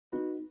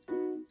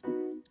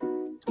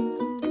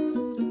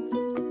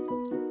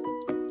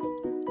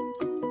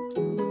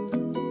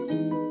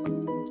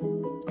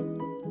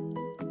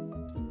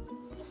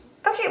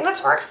right,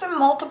 let's work some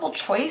multiple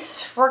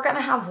choice. We're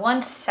gonna have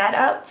one set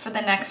up for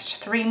the next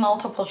 3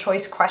 multiple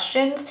choice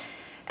questions.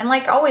 And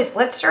like always,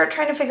 let's start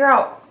trying to figure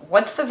out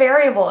what's the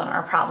variable in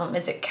our problem.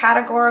 Is it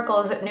categorical?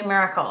 Is it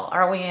numerical?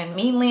 Are we in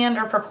mean land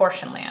or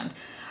proportion land?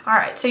 All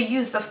right, so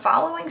use the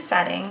following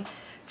setting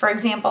for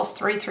examples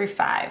 3 through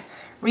 5.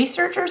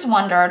 Researchers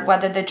wondered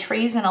whether the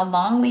trees in a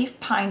longleaf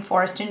pine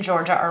forest in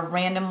Georgia are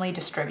randomly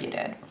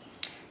distributed.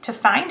 To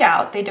find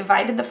out, they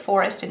divided the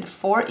forest into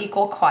 4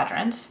 equal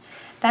quadrants.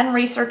 Then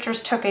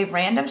researchers took a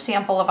random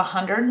sample of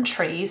 100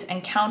 trees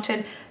and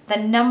counted the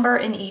number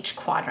in each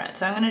quadrant.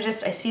 So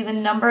I see the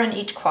number in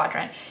each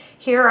quadrant.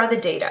 Here are the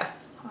data,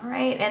 all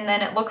right? And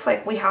then it looks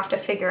like we have to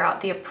figure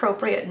out the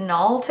appropriate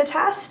null to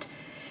test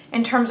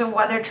in terms of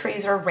whether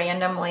trees are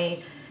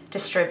randomly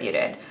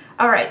distributed.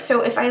 All right,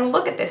 so if I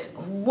look at this,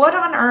 what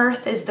on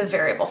earth is the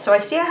variable? So I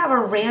see I have a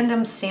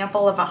random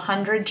sample of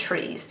 100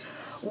 trees.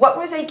 What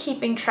was I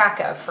keeping track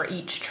of for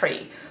each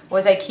tree?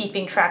 Was I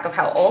keeping track of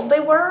how old they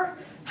were?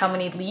 How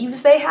many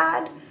leaves they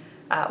had,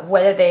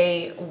 whether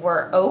they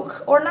were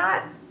oak or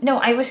not? No,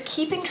 I was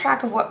keeping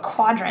track of what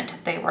quadrant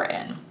they were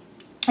in.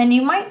 And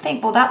you might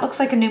think, well, that looks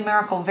like a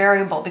numerical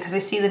variable because I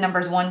see the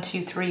numbers 1,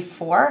 2, 3,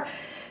 4,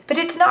 but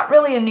it's not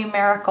really a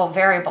numerical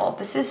variable.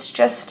 This is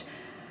just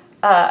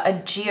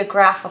a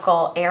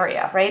geographical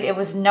area, right? It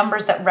was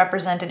numbers that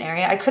represent an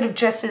area. I could have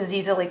just as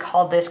easily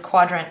called this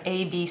quadrant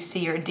A, B,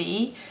 C, or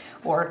D,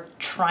 or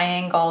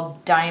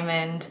triangle,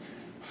 diamond,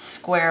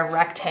 square,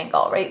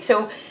 rectangle, right?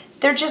 So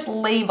they're just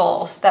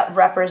labels that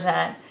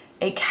represent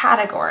a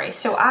category.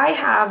 So I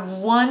have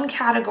one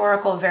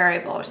categorical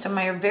variable. So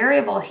my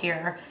variable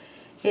here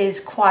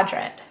is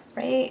quadrant,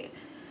 right?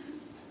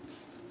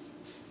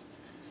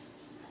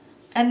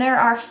 And there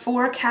are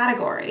 4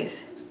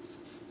 categories.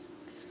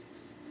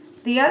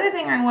 The other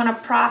thing I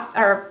want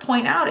to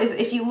point out is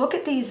if you look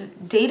at these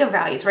data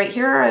values, right?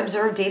 Here are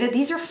observed data.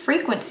 These are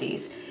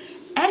frequencies.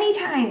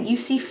 Anytime you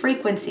see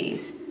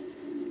frequencies,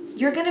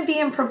 you're going to be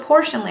in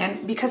proportion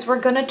land because we're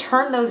going to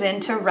turn those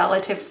into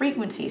relative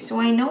frequencies. So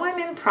I know I'm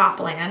in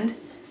prop land,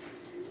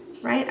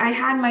 right? I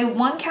had my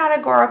one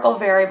categorical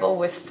variable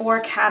with 4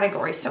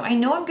 categories. So I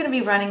know I'm going to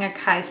be running a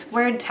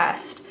chi-squared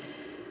test,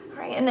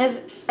 right? And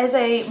as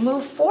I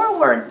move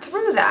forward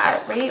through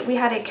that, right, we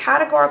had a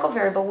categorical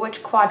variable.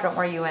 Which quadrant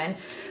were you in?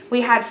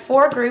 We had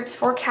 4 groups,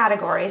 4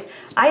 categories.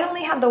 I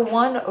only had the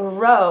 1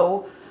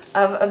 row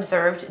of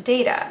observed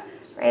data.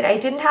 Right? I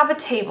didn't have a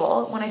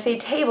table. When I say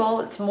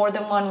table, it's more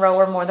than 1 row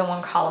or more than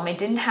 1 column. I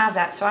didn't have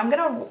that. So I'm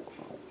going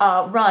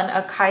to run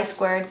a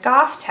chi-squared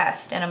Goff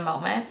test in a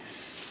moment.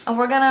 And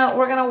we're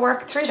gonna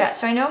work through that.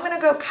 So I know I'm going to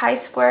go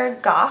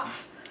chi-squared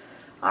Goff.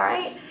 All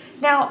right.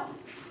 Now,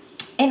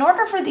 in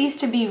order for these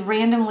to be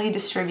randomly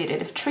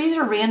distributed, if trees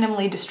are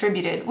randomly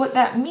distributed, what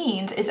that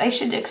means is I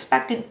should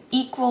expect an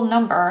equal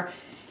number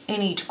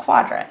in each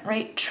quadrant,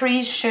 right?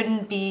 Trees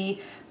shouldn't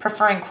be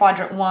preferring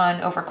quadrant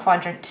 1 over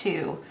quadrant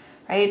 2.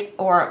 Right?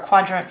 Or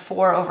quadrant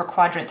 4 over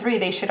quadrant 3,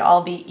 they should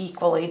all be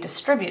equally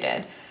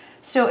distributed.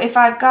 So if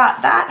I've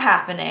got that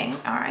happening,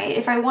 all right,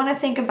 if I want to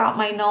think about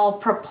my null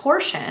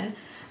proportion,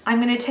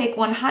 I'm going to take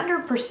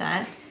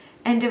 100%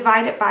 and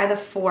divide it by the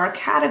 4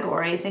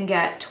 categories and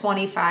get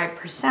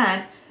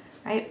 25%,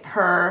 right,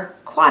 per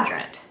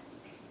quadrant.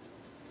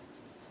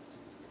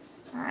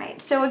 All right,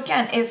 so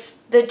again, if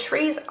the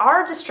trees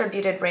are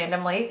distributed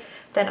randomly,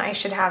 then I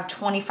should have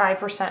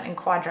 25% in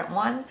quadrant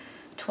 1,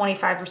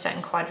 25%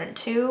 in quadrant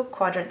 2,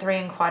 quadrant 3,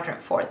 and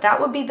quadrant 4. That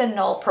would be the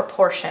null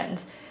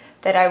proportions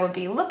that I would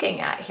be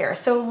looking at here.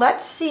 So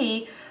let's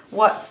see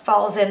what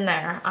falls in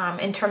there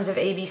in terms of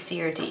A, B,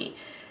 C, or D.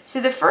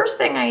 So the first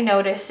thing I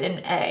notice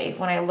in A,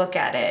 when I look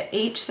at it,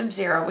 H sub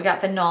 0, we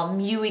got the null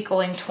mu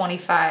equaling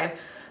 25,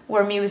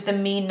 where mu is the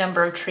mean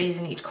number of trees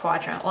in each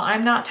quadrant. Well,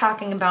 I'm not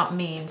talking about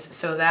means,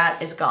 so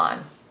that is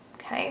gone,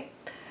 okay?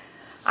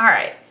 All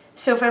right,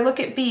 so if I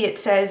look at B, it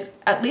says,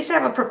 at least I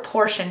have a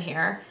proportion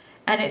here,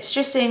 and it's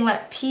just saying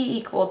let P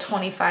equal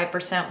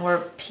 25%, where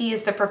P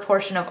is the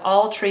proportion of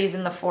all trees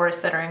in the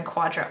forest that are in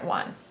quadrant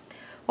 1.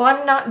 Well,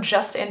 I'm not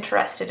just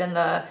interested in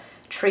the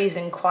trees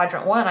in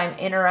quadrant 1, I'm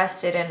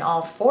interested in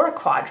all 4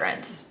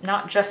 quadrants,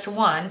 not just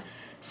 1.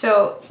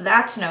 So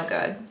that's no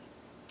good.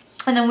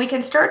 And then we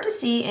can start to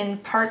see in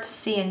parts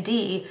C and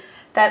D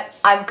that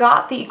I've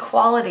got the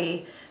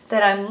equality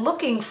that I'm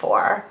looking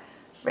for,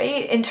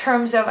 right? In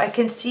terms of I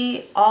can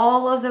see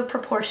all of the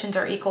proportions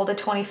are equal to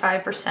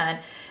 25%.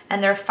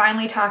 And they're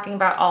finally talking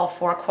about all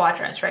 4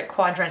 quadrants, right?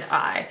 Quadrant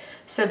I.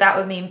 So that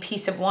would mean P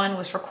sub 1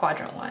 was for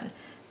quadrant 1.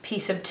 P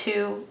sub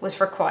 2 was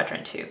for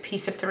quadrant 2. P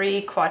sub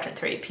 3, quadrant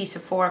 3. P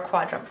sub 4,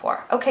 quadrant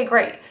 4. Okay,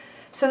 great.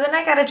 So then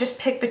I gotta just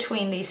pick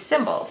between these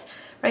symbols,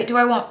 right? Do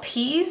I want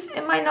P's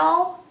in my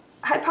null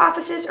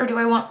hypothesis or do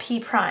I want P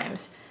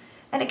primes?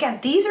 And again,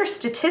 these are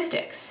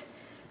statistics,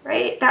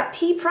 right? That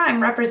P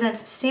prime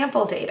represents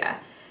sample data,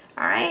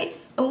 all right?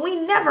 And we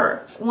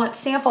never want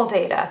sample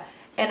data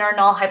in our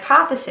null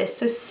hypothesis,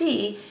 so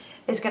C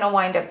is going to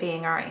wind up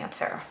being our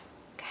answer,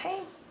 okay?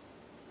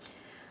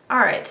 All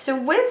right,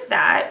 so with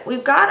that,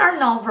 we've got our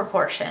null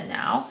proportion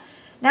now.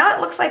 Now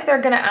it looks like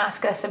they're going to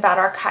ask us about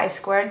our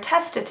chi-squared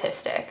test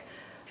statistic.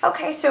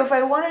 Okay, so if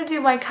I want to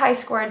do my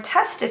chi-squared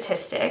test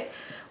statistic,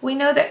 we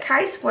know that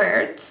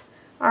chi-squareds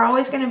are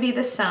always going to be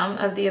the sum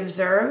of the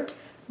observed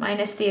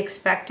minus the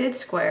expected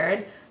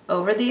squared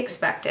over the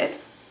expected.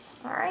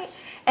 All right,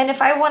 and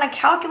if I want to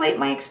calculate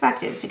my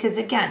expecteds, because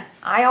again,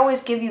 I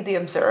always give you the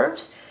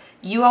observes,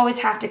 you always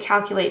have to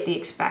calculate the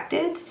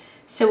expecteds.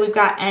 So we've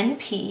got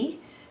NP,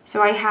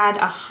 so I had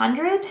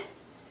 100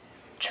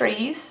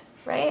 trees,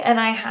 right? And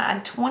I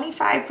had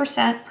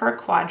 25% per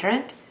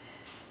quadrant,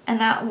 and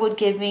that would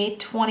give me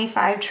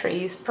 25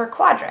 trees per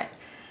quadrant.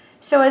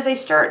 So as I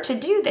start to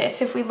do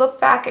this, if we look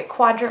back at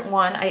quadrant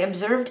 1, I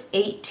observed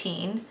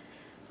 18.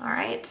 All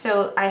right,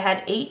 so I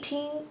had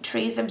 18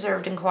 trees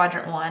observed in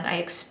quadrant 1. I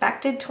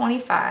expected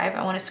 25.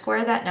 I want to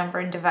square that number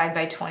and divide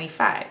by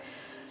 25.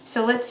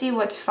 So let's see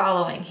what's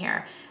following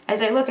here.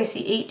 As I look, I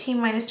see 18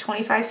 minus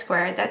 25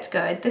 squared. That's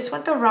good. This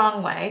went the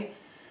wrong way.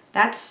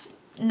 That's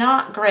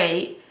not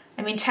great.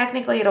 I mean,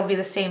 technically it'll be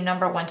the same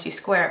number once you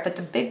square it, but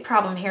the big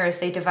problem here is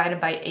they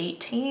divided by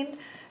 18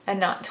 and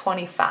not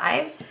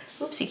 25.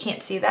 Oops, you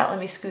can't see that. Let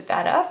me scoot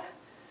that up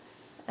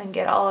and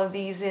get all of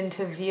these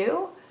into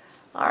view.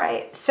 All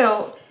right,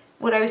 so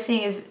what I was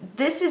saying is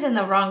this is in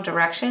the wrong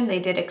direction. They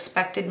did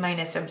expected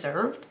minus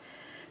observed.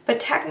 But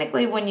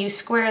technically when you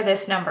square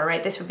this number,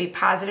 right, this would be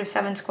positive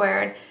 7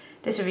 squared,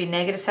 this would be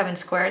negative 7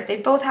 squared. They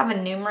both have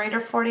a numerator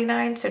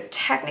 49, so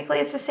technically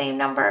it's the same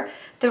number.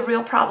 The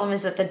real problem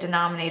is that the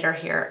denominator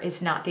here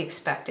is not the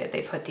expected.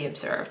 They put the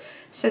observed.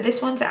 So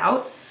this one's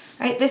out,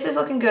 right? This is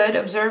looking good,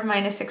 observed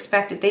minus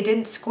expected. They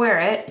didn't square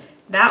it.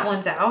 That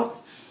one's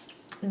out.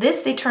 This,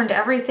 they turned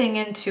everything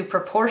into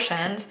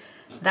proportions.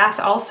 That's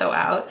also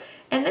out.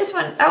 And this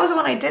one, that was the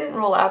one I didn't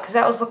rule out because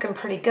that was looking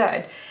pretty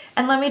good.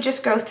 And let me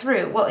just go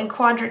through. Well, in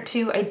quadrant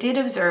 2, I did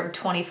observe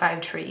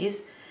 25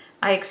 trees.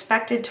 I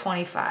expected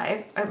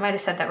 25. I might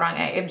have said that wrong.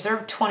 I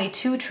observed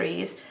 22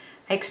 trees.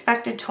 I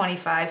expected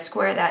 25.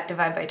 Square that,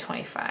 divide by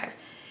 25.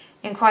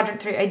 In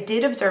quadrant 3, I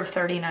did observe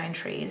 39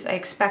 trees. I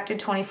expected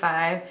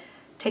 25.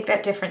 Take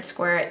that difference,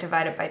 square it,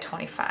 divide it by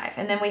 25.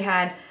 And then we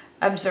had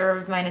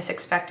observed minus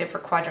expected for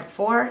quadrant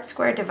 4.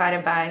 Square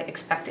divided by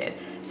expected.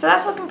 So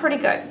that's looking pretty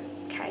good.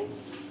 Okay.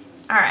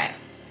 All right.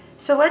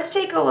 So let's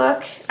take a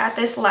look at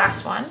this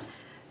last one.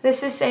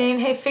 This is saying,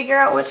 hey, figure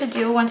out what to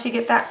do once you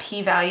get that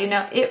p-value.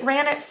 Now, it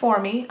ran it for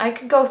me. I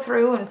could go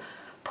through and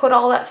put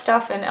all that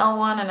stuff in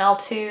L1 and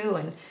L2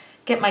 and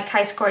get my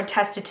chi-squared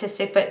test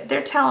statistic, but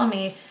they're telling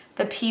me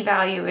the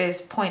p-value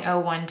is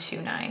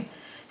 0.0129.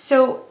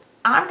 So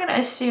I'm going to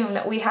assume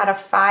that we had a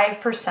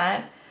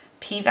 5%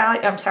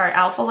 p-value, I'm sorry,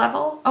 alpha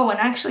level. Oh, and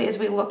actually, as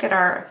we look at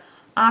our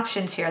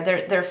options here,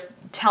 they're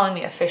telling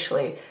me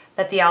officially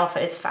that the alpha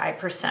is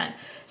 5%.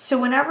 So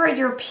whenever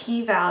your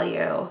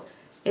p-value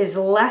is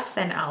less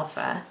than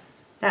alpha,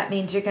 that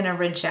means you're going to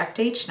reject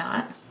H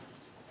naught.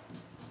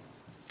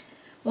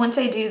 Once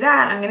I do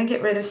that, I'm going to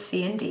get rid of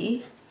C and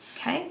D,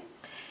 okay?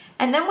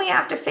 And then we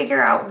have to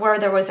figure out where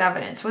there was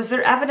evidence. Was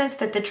there evidence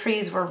that the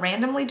trees were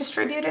randomly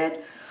distributed,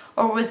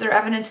 or was there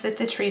evidence that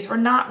the trees were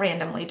not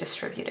randomly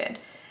distributed?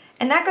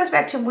 And that goes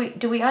back to,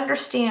 do we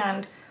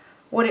understand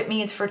what it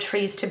means for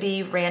trees to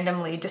be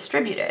randomly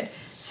distributed?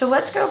 So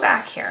let's go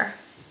back here.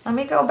 Let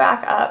me go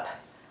back up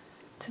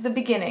to the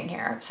beginning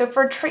here. So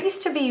for trees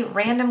to be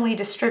randomly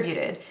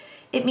distributed,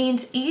 it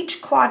means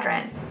each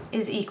quadrant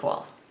is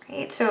equal,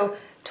 right? So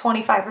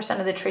 25%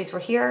 of the trees were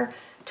here,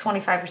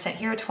 25%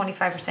 here,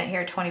 25%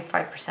 here,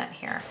 25%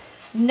 here.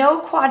 No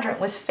quadrant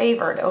was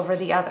favored over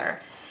the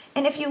other.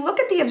 And if you look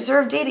at the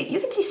observed data, you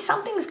can see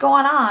something's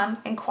going on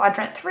in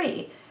quadrant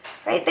 3,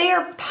 right? They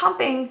are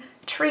pumping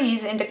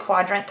trees into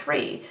quadrant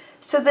 3.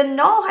 So the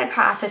null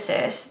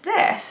hypothesis,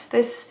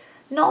 this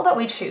null that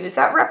we choose,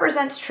 that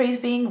represents trees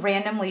being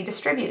randomly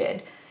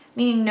distributed,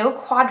 meaning no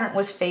quadrant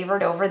was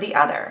favored over the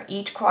other.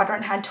 Each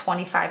quadrant had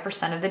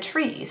 25% of the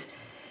trees.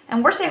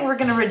 And we're saying we're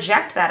going to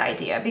reject that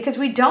idea because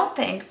we don't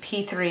think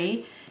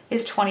P3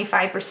 is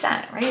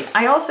 25%, right?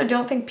 I also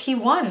don't think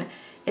P1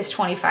 is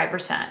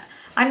 25%.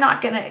 I'm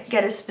not going to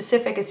get as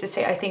specific as to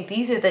say I think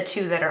these are the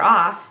two that are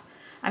off.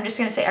 I'm just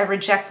going to say I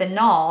reject the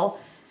null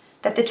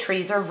that the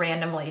trees are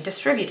randomly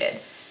distributed.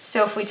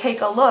 So if we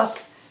take a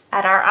look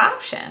at our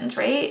options,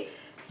 right,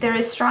 there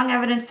is strong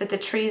evidence that the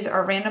trees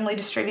are randomly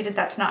distributed.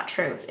 That's not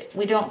true.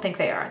 We don't think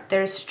they are.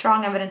 There's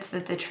strong evidence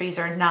that the trees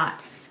are not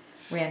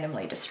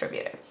randomly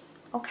distributed.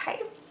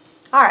 Okay.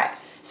 All right.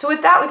 So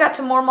with that, we got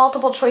some more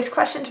multiple choice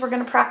questions we're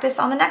going to practice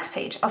on the next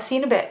page. I'll see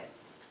you in a bit.